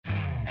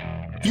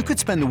You could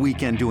spend the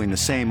weekend doing the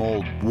same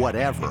old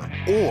whatever,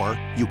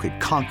 or you could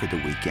conquer the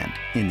weekend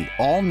in the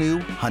all-new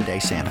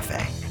Hyundai Santa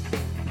Fe.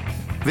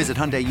 Visit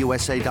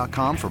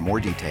HyundaiUSA.com for more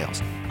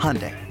details.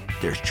 Hyundai,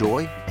 there's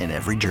joy in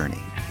every journey.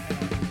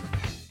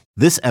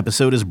 This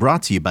episode is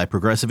brought to you by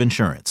Progressive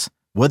Insurance.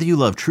 Whether you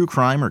love true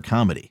crime or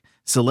comedy,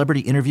 celebrity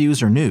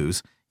interviews or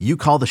news, you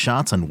call the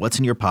shots on what's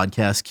in your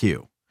podcast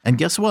queue. And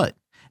guess what?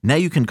 Now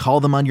you can call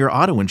them on your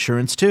auto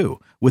insurance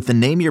too with the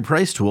Name Your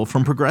Price tool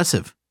from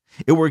Progressive.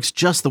 It works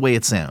just the way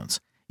it sounds.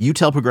 You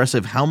tell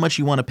Progressive how much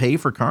you want to pay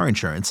for car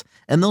insurance,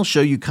 and they'll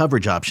show you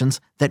coverage options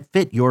that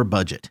fit your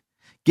budget.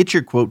 Get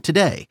your quote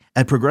today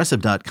at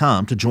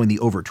Progressive.com to join the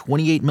over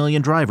 28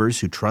 million drivers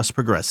who trust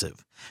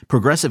Progressive.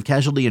 Progressive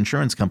Casualty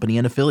Insurance Company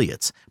and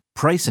Affiliates.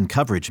 Price and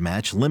coverage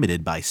match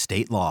limited by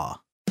state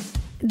law.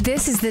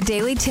 This is the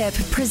Daily Tip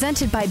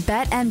presented by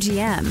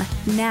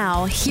BetMGM.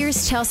 Now,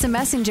 here's Chelsea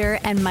Messenger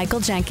and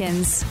Michael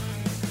Jenkins.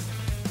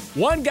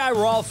 One guy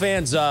we're all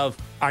fans of,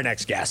 our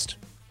next guest.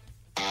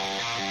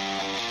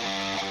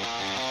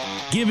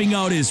 Giving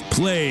out his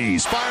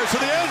plays. Fires to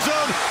the end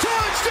zone.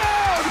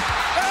 Touchdown!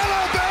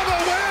 Alabama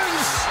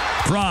wins!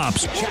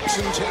 Props.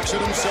 Jackson takes it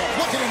himself.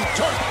 Look at him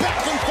turn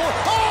back and forth.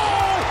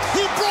 Oh!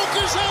 He broke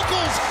his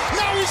ankles.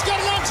 Now he's got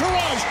an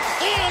entourage.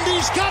 And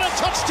he's got a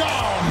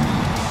touchdown.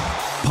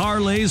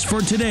 Parlays for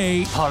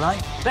today. Parlay?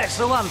 That's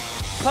the one.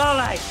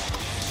 Parlay.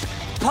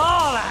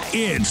 Parlay.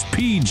 It's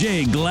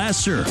PJ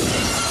Glasser.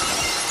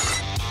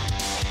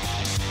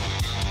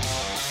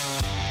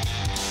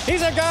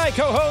 He's our guy,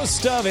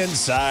 co-host of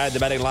Inside the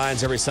Betting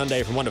Lines every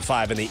Sunday from 1 to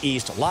 5 in the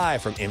East,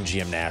 live from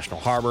MGM National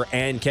Harbor,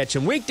 and catch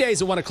him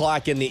weekdays at 1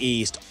 o'clock in the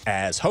East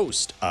as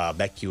host of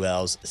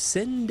BetQL's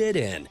Send It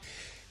In.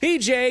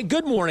 PJ,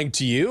 good morning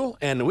to you,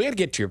 and we got to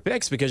get to your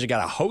picks because you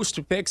got a host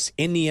of picks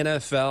in the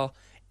NFL,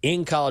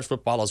 in college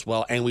football as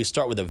well, and we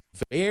start with a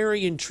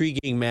very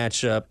intriguing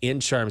matchup in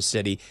Charm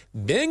City,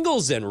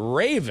 Bengals and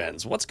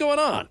Ravens. What's going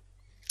on?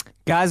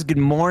 Guys, good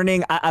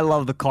morning. I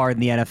love the card in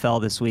the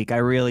NFL this week. I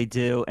really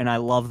do. And I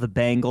love the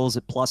Bengals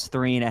at plus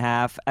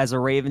 3.5. As a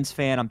Ravens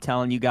fan, I'm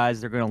telling you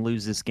guys they're going to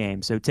lose this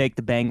game. So take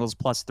the Bengals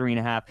plus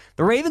 3.5.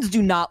 The Ravens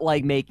do not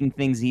like making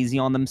things easy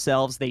on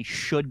themselves. They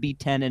should be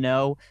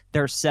 10-0.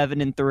 They're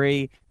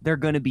 7-3. They're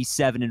going to be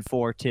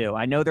 7-4 too.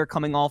 I know they're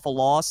coming off a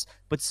loss,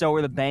 but so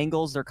are the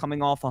Bengals. They're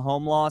coming off a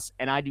home loss,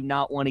 and I do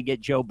not want to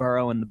get Joe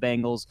Burrow and the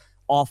Bengals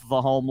off of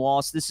a home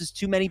loss. This is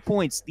too many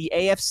points. The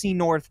AFC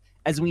North,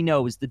 as we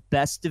know, is the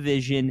best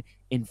division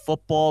in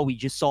football. We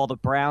just saw the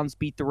Browns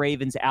beat the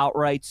Ravens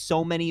outright.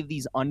 So many of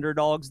these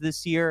underdogs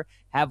this year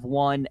have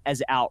won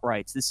as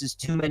outrights. This is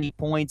too many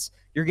points.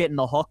 You're getting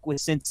the hook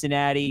with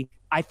Cincinnati.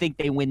 I think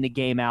they win the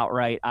game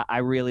outright. I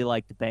really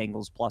like the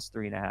Bengals plus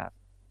 3.5.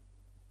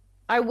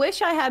 I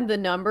wish I had the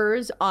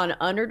numbers on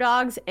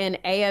underdogs and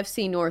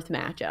AFC North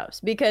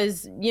matchups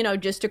because,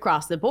 just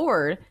across the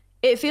board,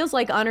 it feels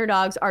like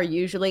underdogs are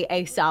usually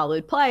a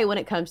solid play when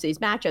it comes to these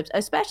matchups,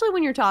 especially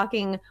when you're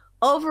talking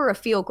over a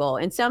field goal.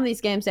 In some of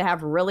these games, they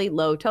have really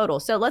low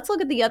totals. So let's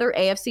look at the other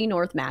AFC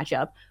North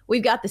matchup.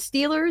 We've got the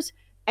Steelers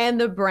and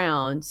the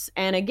Browns.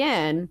 And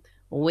again,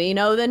 we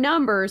know the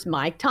numbers.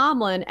 Mike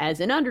Tomlin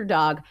as an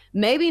underdog,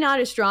 maybe not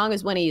as strong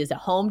as when he is a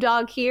home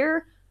dog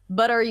here,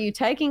 but are you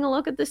taking a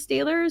look at the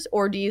Steelers,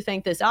 or do you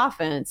think this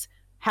offense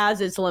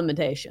has its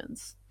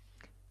limitations?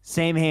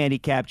 Same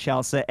handicap,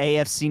 Chelsea.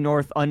 AFC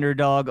North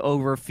underdog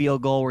over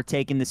field goal. We're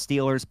taking the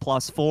Steelers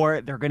plus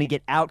 4. They're going to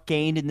get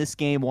outgained in this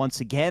game once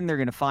again. They're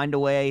going to find a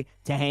way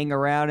to hang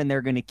around, and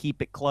they're going to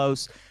keep it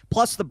close.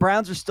 Plus, the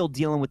Browns are still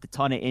dealing with a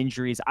ton of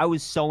injuries. I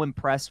was so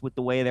impressed with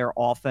the way their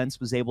offense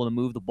was able to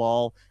move the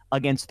ball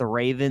against the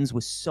Ravens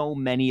with so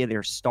many of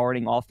their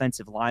starting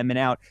offensive linemen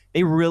out.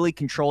 They really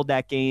controlled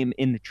that game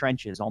in the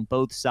trenches on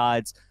both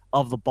sides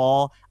of the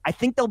ball. I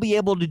think they'll be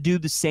able to do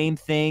the same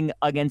thing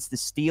against the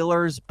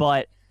Steelers,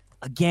 but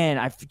again,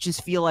 I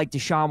just feel like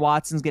Deshaun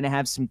Watson's going to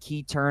have some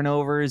key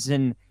turnovers,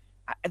 and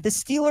the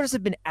Steelers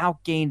have been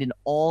outgained in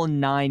all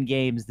 9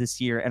 games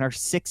this year and are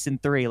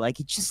 6-3.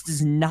 Like, it just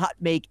does not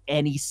make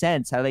any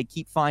sense how they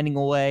keep finding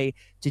a way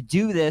to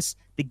do this.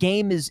 The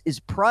game is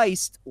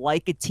priced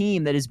like a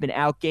team that has been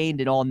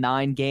outgained in all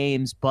 9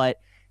 games, but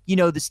the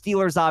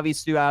Steelers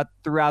obviously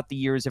throughout the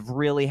years have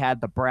really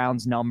had the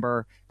Browns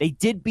number. They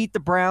did beat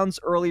the Browns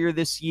earlier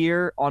this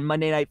year on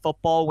Monday Night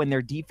Football when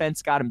their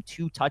defense got them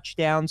 2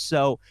 touchdowns.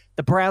 So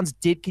the Browns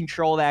did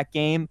control that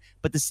game,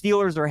 but the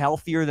Steelers are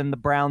healthier than the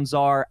Browns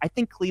are. I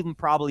think Cleveland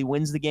probably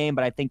wins the game,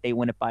 but I think they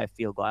win it by a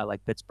field goal. I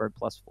like Pittsburgh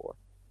plus 4.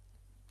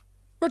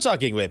 We're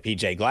talking with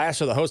PJ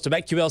Glasser, the host of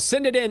BetQL.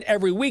 Send It In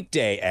every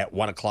weekday at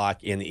 1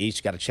 o'clock in the East.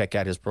 You got to check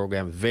out his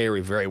program.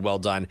 Very, very well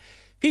done.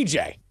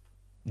 PJ,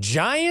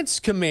 Giants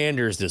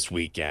Commanders this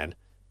weekend.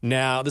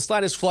 Now, this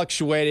line has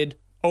fluctuated.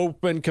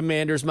 Open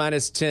Commanders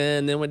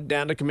 -10, then went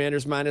down to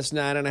Commanders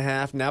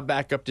 -9.5, now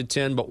back up to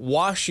 10. But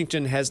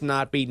Washington has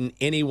not beaten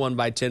anyone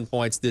by 10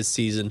 points this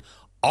season.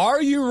 Are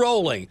you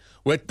rolling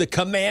with the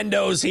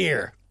Commandos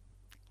here?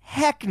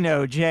 Heck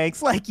no,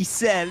 Jenks. Like you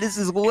said, this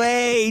is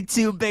way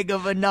too big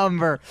of a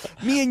number.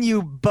 Me and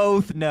you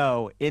both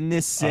know in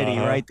this city,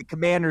 right? The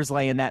Commanders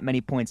laying that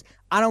many points.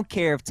 I don't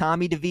care if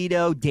Tommy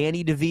DeVito,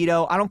 Danny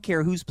DeVito, I don't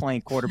care who's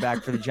playing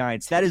quarterback for the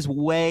Giants. That is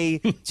way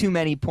too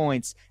many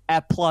points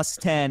at plus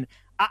 10.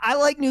 I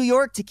like New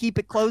York to keep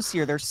it close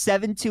here. They're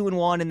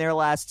 7-2-1 in their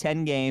last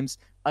 10 games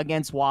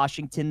against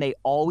Washington. They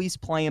always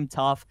play them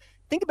tough.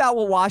 Think about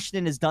what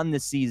Washington has done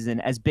this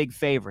season as big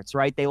favorites,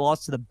 right? They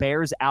lost to the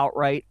Bears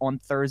outright on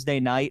Thursday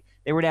night.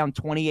 They were down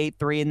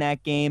 28-3 in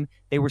that game.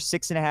 They were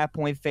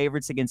 6.5-point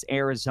favorites against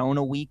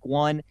Arizona week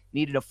 1.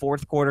 Needed a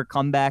fourth quarter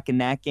comeback in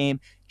that game.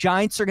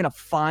 Giants are going to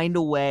find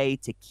a way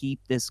to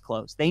keep this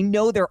close. They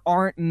know there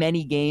aren't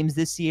many games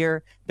this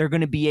year they're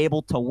going to be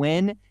able to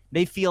win.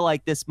 They feel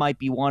like this might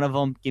be one of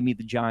them. Give me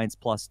the Giants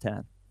plus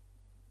 10.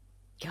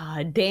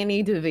 God,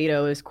 Danny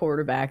DeVito is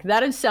quarterback.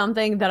 That is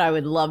something that I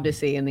would love to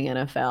see in the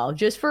NFL,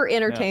 just for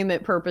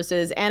entertainment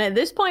purposes. And at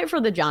this point for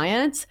the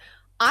Giants,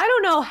 I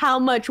don't know how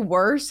much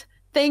worse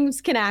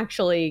things can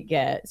actually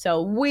get.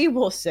 So we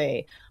will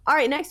see. All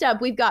right, next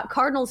up, we've got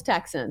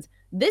Cardinals-Texans.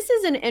 This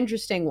is an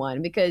interesting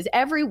one because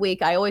every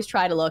week I always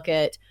try to look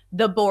at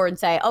the board and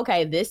say,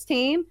 okay, this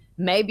team,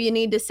 maybe you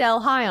need to sell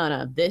high on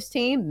them. This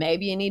team,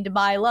 maybe you need to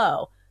buy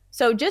low.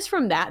 So just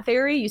from that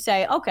theory, you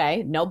say,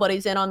 okay,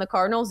 nobody's in on the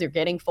Cardinals. They're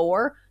getting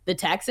 4. The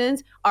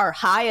Texans are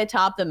high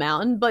atop the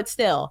mountain, but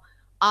still,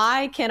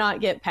 I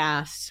cannot get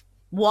past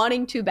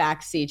wanting to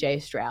back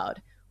CJ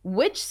Stroud.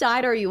 Which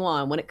side are you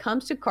on when it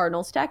comes to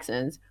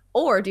Cardinals-Texans,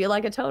 or do you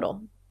like a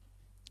total?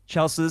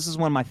 Chelsea, this is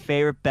one of my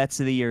favorite bets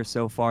of the year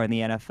so far in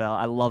the NFL.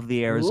 I love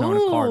the Arizona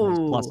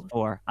Cardinals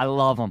 +4. I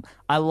love them.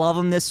 I love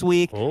them this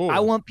week. Ooh. I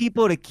want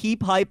people to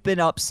keep hyping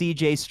up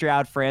CJ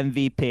Stroud for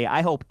MVP.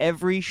 I hope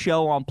every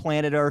show on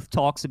planet Earth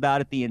talks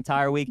about it the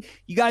entire week.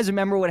 You guys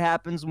remember what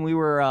happens when we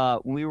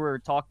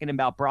were talking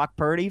about Brock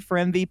Purdy for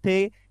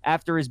MVP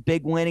after his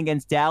big win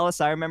against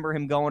Dallas? I remember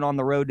him going on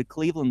the road to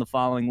Cleveland the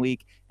following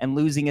week and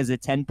losing as a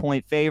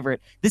 10-point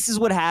favorite. This is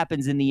what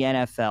happens in the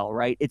NFL,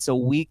 right? It's a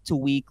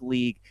week-to-week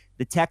league.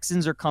 The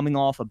Texans are coming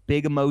off a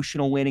big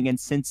emotional win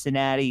against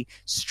Cincinnati.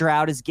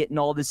 Stroud is getting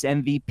all this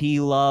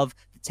MVP love.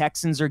 The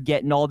Texans are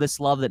getting all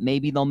this love that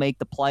maybe they'll make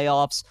the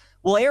playoffs.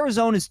 Well,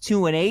 Arizona's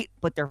 2-8,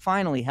 but they're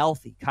finally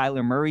healthy.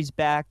 Kyler Murray's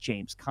back.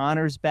 James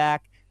Conner's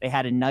back. They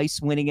had a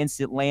nice win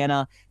against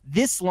Atlanta.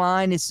 This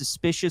line is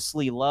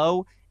suspiciously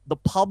low. The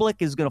public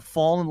is going to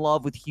fall in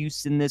love with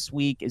Houston this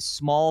week as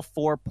small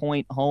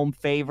 4-point home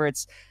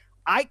favorites.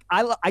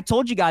 I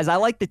told you guys I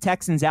like the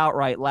Texans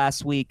outright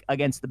last week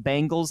against the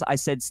Bengals. I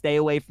said stay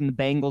away from the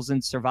Bengals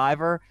in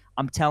Survivor.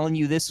 I'm telling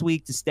you this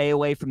week to stay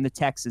away from the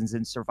Texans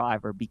in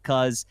Survivor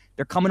because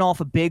they're coming off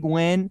a big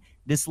win.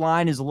 This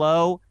line is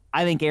low.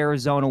 I think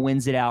Arizona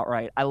wins it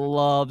outright. I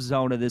love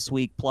Zona this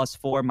week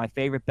 +4, my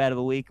favorite bet of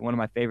the week and one of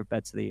my favorite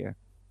bets of the year.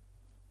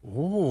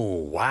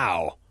 Ooh,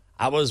 wow.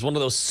 I was one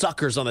of those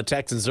suckers on the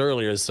Texans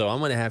earlier, so I'm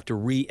going to have to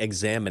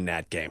re-examine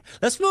that game.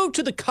 Let's move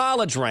to the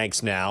college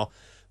ranks now.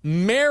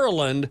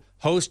 Maryland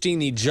hosting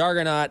the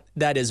juggernaut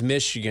that is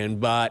Michigan,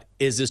 but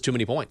is this too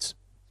many points?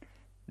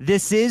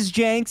 This is,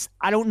 Jenks.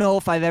 I don't know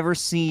if I've ever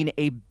seen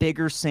a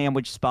bigger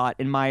sandwich spot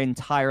in my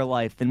entire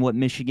life than what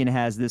Michigan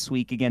has this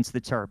week against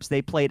the Terps.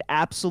 They played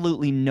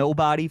absolutely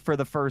nobody for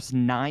the first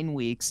 9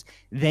 weeks.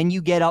 Then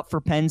you get up for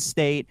Penn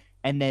State,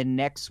 and then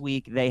next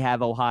week they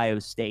have Ohio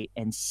State.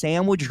 And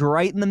sandwiched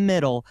right in the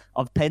middle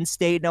of Penn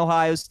State and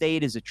Ohio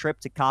State is a trip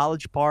to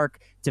College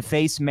Park to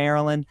face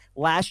Maryland.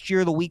 Last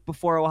year, the week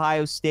before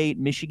Ohio State,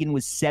 Michigan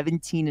was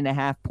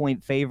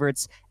 17.5-point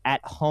favorites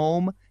at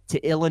home to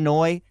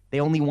Illinois.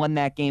 They only won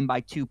that game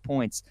by 2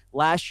 points.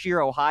 Last year,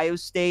 Ohio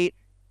State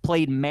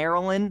played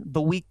Maryland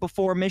the week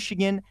before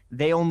Michigan.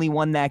 They only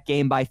won that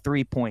game by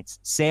 3 points.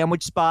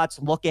 Sandwich spots,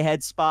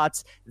 look-ahead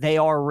spots, they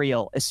are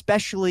real,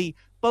 especially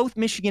both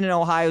Michigan and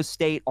Ohio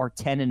State are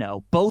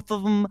 10-0. Both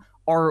of them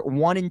are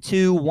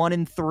 1-2,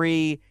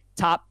 1-3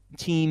 top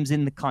teams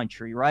in the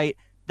country, right?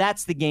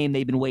 That's the game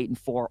they've been waiting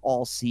for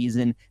all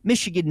season.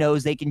 Michigan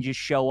knows they can just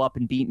show up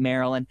and beat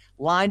Maryland.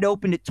 Lined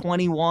open at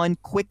 21,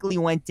 quickly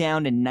went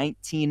down to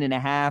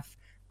 19.5.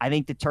 I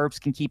think the Terps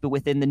can keep it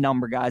within the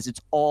number, guys. It's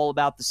all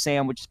about the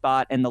sandwich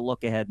spot and the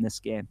look ahead in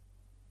this game.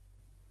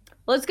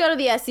 Let's go to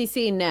the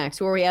SEC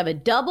next, where we have a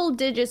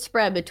double-digit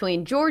spread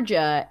between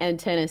Georgia and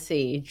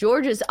Tennessee.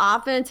 Georgia's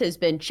offense has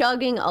been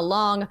chugging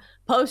along,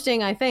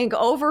 posting, I think,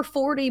 over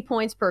 40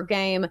 points per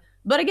game.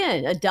 But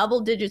again, a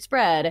double-digit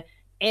spread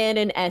and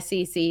an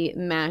SEC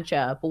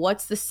matchup.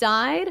 What's the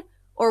side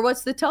or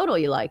what's the total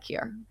you like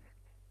here?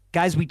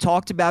 Guys, we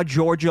talked about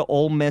Georgia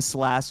Ole Miss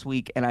last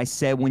week, and I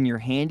said when you're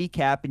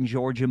handicapping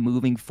Georgia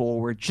moving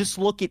forward, just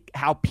look at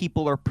how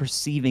people are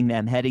perceiving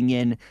them heading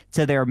in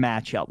to their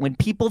matchup. When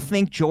people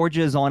think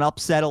Georgia is on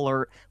upset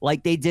alert,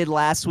 like they did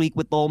last week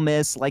with Ole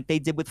Miss, like they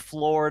did with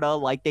Florida,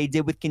 like they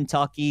did with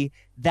Kentucky,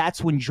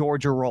 that's when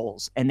Georgia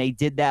rolls, and they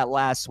did that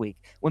last week.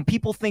 When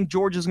people think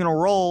Georgia's going to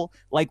roll,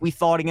 like we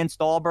thought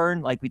against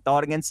Auburn, like we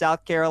thought against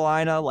South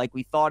Carolina, like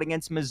we thought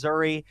against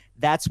Missouri,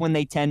 that's when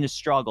they tend to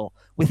struggle.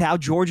 With how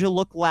Georgia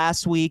looked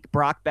last week,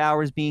 Brock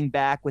Bowers being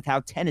back, with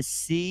how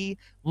Tennessee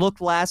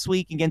looked last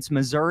week against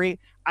Missouri,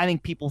 I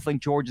think people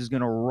think Georgia's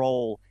going to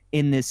roll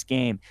in this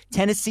game.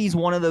 Tennessee's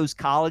one of those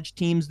college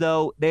teams,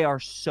 though. They are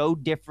so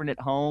different at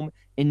home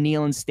in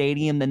Neyland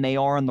Stadium than they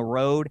are on the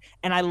road.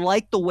 And I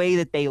like the way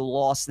that they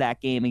lost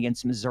that game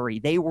against Missouri.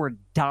 They were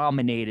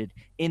dominated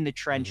in the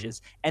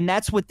trenches. And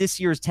that's what this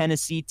year's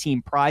Tennessee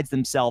team prides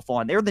themselves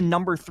on. They're the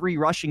number 3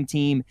 rushing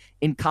team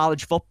in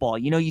college football.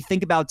 You know, you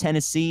think about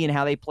Tennessee and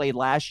how they played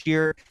last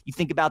year. You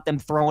think about them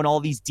throwing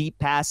all these deep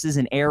passes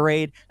and air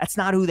raid. That's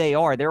not who they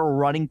are. They're a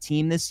running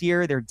team this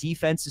year. Their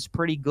defense is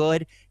pretty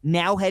good.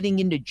 Now heading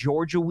into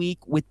Georgia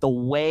week with the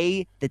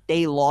way that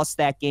they lost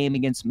that game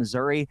against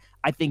Missouri,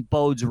 I think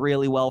bodes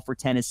really well for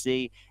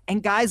Tennessee.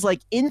 And guys,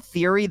 like, in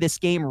theory, this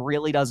game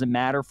really doesn't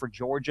matter for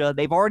Georgia.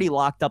 They've already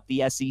locked up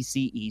the SEC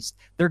East.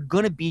 They're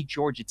going to beat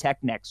Georgia Tech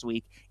next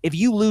week. If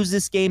you lose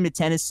this game to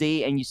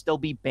Tennessee and you still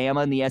beat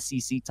Bama in the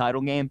SEC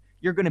title game,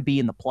 you're going to be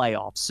in the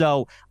playoffs.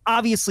 So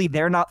obviously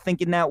they're not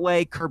thinking that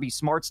way. Kirby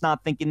Smart's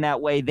not thinking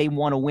that way. They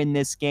want to win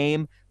this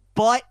game.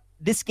 But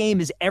this game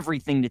is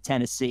everything to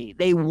Tennessee.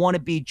 They want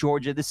to beat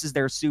Georgia. This is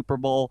their Super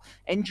Bowl.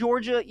 And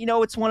Georgia, you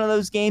know, it's one of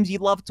those games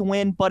you'd love to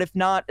win, but if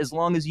not, as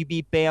long as you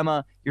beat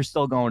Bama, you're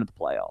still going to the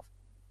playoff.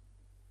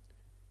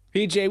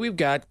 PJ, we've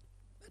got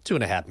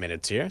 2.5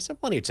 minutes here, so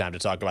plenty of time to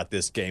talk about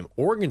this game.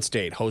 Oregon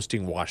State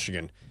hosting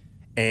Washington,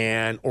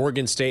 and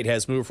Oregon State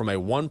has moved from a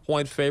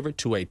 1-point favorite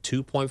to a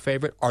 2-point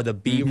favorite. Are the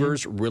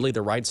Beavers really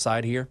the right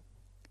side here?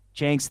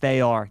 Jenks,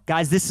 they are.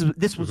 Guys,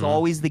 this was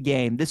always the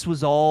game. This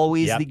was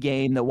always the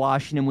game that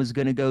Washington was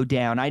going to go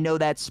down. I know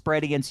that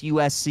spread against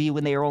USC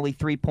when they were only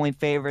 3-point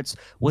favorites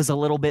was a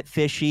little bit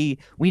fishy.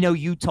 We know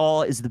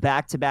Utah is the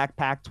back-to-back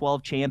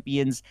Pac-12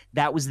 champions.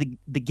 That was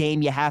the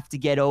game you have to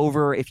get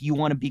over. If you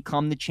want to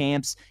become the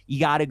champs, you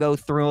got to go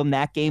through them.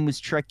 That game was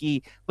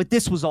tricky, but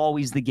this was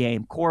always the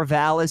game.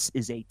 Corvallis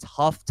is a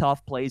tough,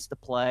 tough place to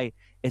play,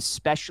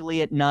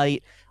 especially at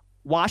night.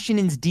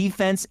 Washington's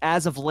defense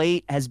as of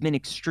late has been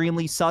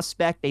extremely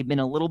suspect. They've been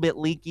a little bit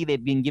leaky.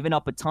 They've been giving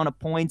up a ton of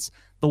points.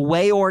 The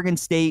way Oregon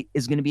State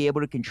is going to be able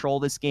to control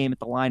this game at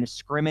the line of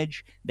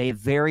scrimmage, they have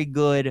very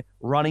good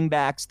running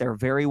backs. They're a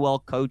very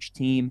well-coached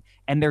team,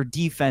 and their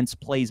defense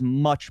plays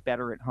much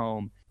better at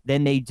home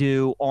than they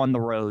do on the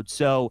road.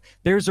 So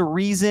there's a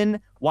reason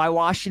why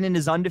Washington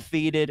is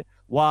undefeated,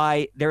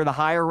 why they're the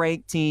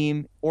higher-ranked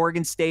team.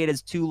 Oregon State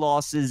has 2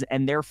 losses,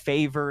 and they're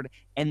favored,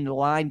 and the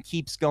line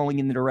keeps going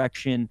in the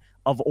direction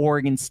of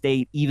Oregon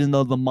State, even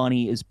though the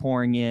money is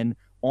pouring in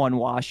on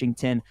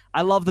Washington.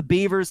 I love the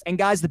Beavers. And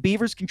guys, the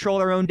Beavers control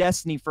their own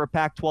destiny for a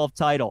Pac-12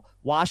 title.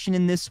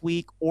 Washington this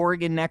week,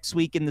 Oregon next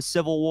week in the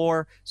Civil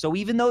War. So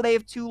even though they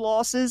have 2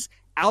 losses,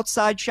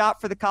 outside shot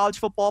for the college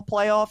football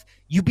playoff,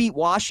 you beat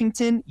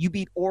Washington, you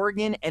beat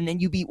Oregon, and then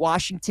you beat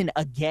Washington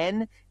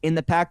again in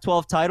the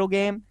Pac-12 title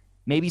game.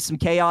 Maybe some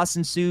chaos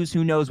ensues.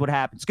 Who knows what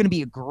happens? It's going to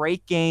be a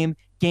great game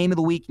of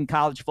the week in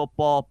college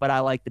football, but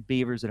I like the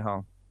Beavers at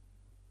home.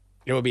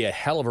 It would be a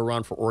hell of a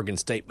run for Oregon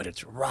State, but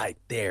it's right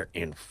there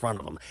in front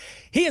of them.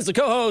 He is the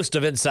co-host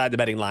of Inside the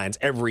Betting Lines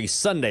every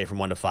Sunday from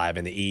 1 to 5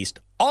 in the East.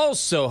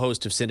 Also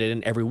host of Send It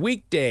In every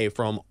weekday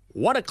from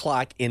 1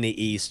 o'clock in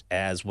the East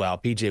as well.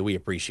 PJ, we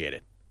appreciate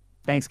it.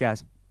 Thanks,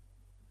 guys.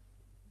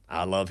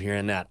 I love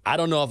hearing that. I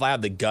don't know if I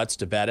have the guts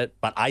to bet it,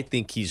 but I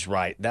think he's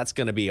right. That's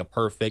going to be a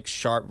perfect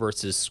sharp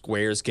versus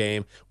squares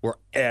game where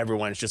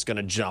everyone's just going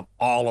to jump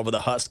all over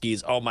the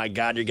Huskies. Oh, my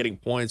God, you're getting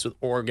points with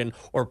Oregon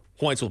or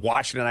points with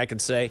Washington, I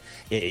could say.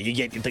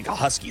 You think the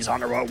Huskies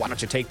on the road. Why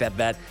don't you take that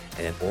bet?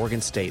 And then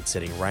Oregon State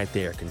sitting right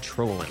there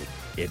controlling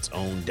its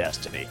own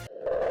destiny.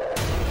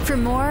 For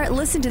more,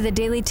 listen to the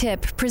Daily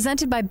Tip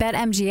presented by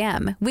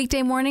BetMGM.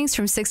 Weekday mornings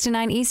from 6 to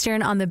 9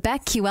 Eastern on the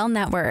BetQL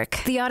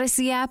network, the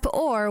Odyssey app,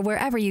 or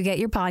wherever you get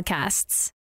your podcasts.